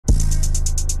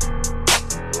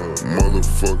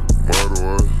motherfucking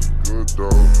murderer. Good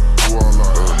dog. Who I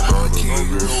like?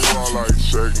 Nigga. Who I like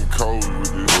shaking cold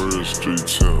with this real street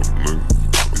champ, nigga.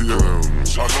 Yeah,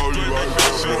 I know you like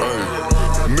that, boy.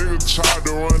 Hey, nigga tried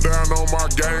to run down on my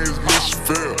games, mission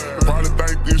fail. Probably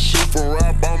think this shit for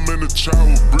rap, I'm in the trap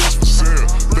with bricks for sale.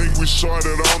 Think we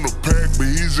shorted on the pack, but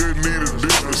he just need a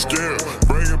different scale.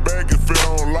 Bring it back if it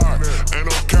on lock. Ain't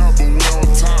no count, but we on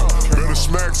top. Better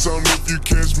smack something if you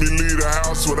catch me leave the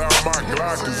house without my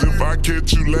Glock. Cause if I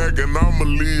catch you lagging, I'ma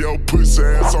leave your pussy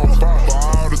ass on fire. For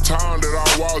all the time that I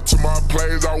walked to my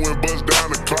plays, I went bust down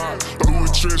the clock.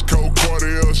 Louis trench coat,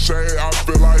 Cartier shade, I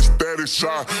feel like Static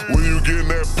Shock. When you getting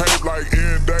that paper like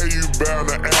every day, you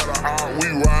bound to add a out. We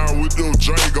ride with your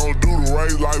Drake, gon' do the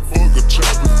race like fuck a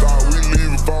champion thought. We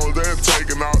leaving phones and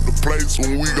taking out the place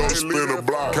when we gon' spin a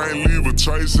block. Can't leave a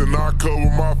trace and I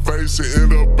cover my face and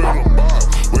end up in a box.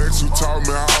 Wax who taught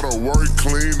me how to work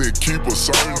clean and keep a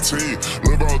certain team.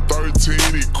 Lil' bro 13,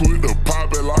 he quit to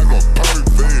pop it like a perk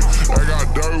fiend. I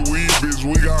got dirt weed, bitch,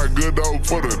 we got good dope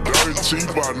for the dirt cheap.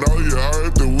 I know you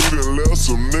heard that we done left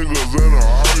some niggas in a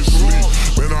hurt sleep.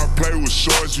 Man, I play with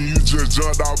shorts, you just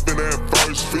jumped off in that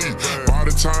first feet. By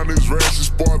the time this ratchet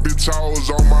sport, bitch, I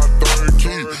was on my third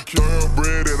key.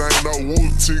 Thoroughbred, it ain't no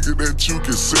wolf ticket that you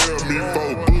can sell me.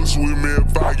 4 books with me,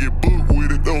 if I get booked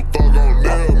with it, them fuck gon'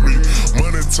 nail me.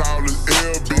 Money tall as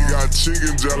LB, got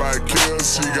chicken just like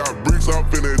KFC. Got bricks up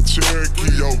in that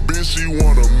Cherokee, yo bitch, she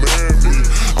wanna marry me.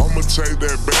 I'ma take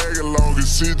that bag along and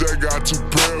CJ got 2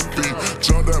 pair of feet.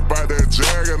 Jumped up by that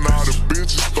Jag and all the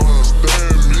bitches started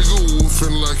staring me. Nigga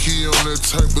woofing like he on that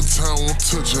type of time, won't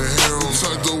touch your hair on.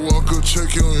 Type to walk up,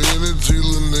 check your energy,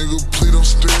 little nigga, please don't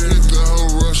stare. Hit the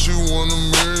whole rush, you wanna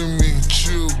marry me.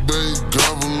 Chill, babe,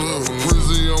 gobble up.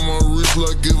 Prizzy on my wrist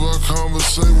like if I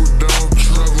conversate with Donald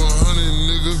Trump. A honey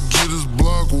nigga, get his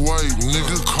block white.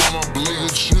 Nigga, call my nigga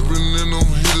trippin' in them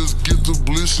hitters, get the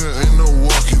bliss and ain't no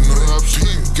walking up. I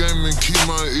peep game and keep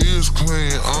my ears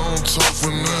clean, I don't talk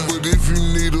for nothing. But if you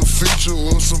need a feature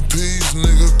or some peas,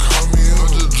 nigga, call me up.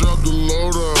 I just dropped the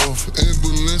load off in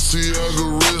Balenciaga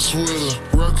wrist with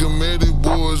her. Rockin' Matty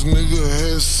boys, nigga,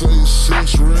 had say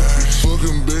 6 records.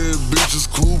 Fucking bad bitches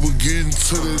cool, but getting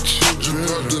to that chip.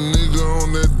 Drop the nigga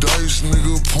on that dice,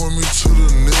 nigga, point me to the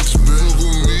next bet. Look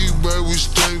with me, baby, we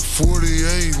stay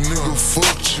 48, nigga,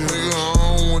 fuck you. Nigga,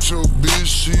 I don't want your bitch,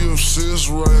 she obsessed,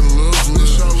 right, lovely.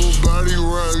 Shot her body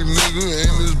right, nigga,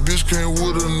 and this bitch came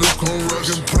with a nuke. I'm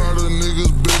rockin' Prada,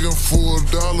 niggas begging for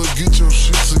 $1, get your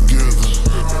shit together.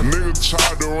 Nigga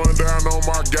tried to run down on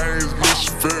my games,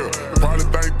 mission fail. Probably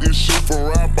think this shit for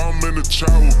rap, I'm in the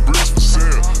trap with bricks for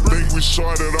sale. Think we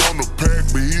shorted on the pack,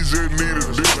 but he just need a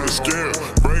different scale.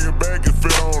 Bring it back if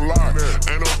it on lock.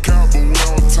 Ain't no count, but we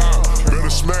on top.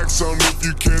 Better smack something if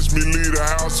you catch me leave the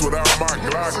house without my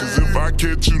Glock. Cause if I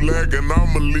catch you lagging,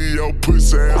 I'ma leave your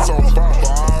pussy ass on fire. For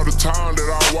all the time that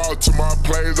I walked to my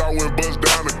plays, I went bust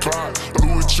down the clock.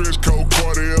 Louis trench coat,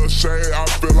 Cartier shade, I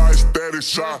feel like Static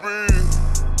Shock.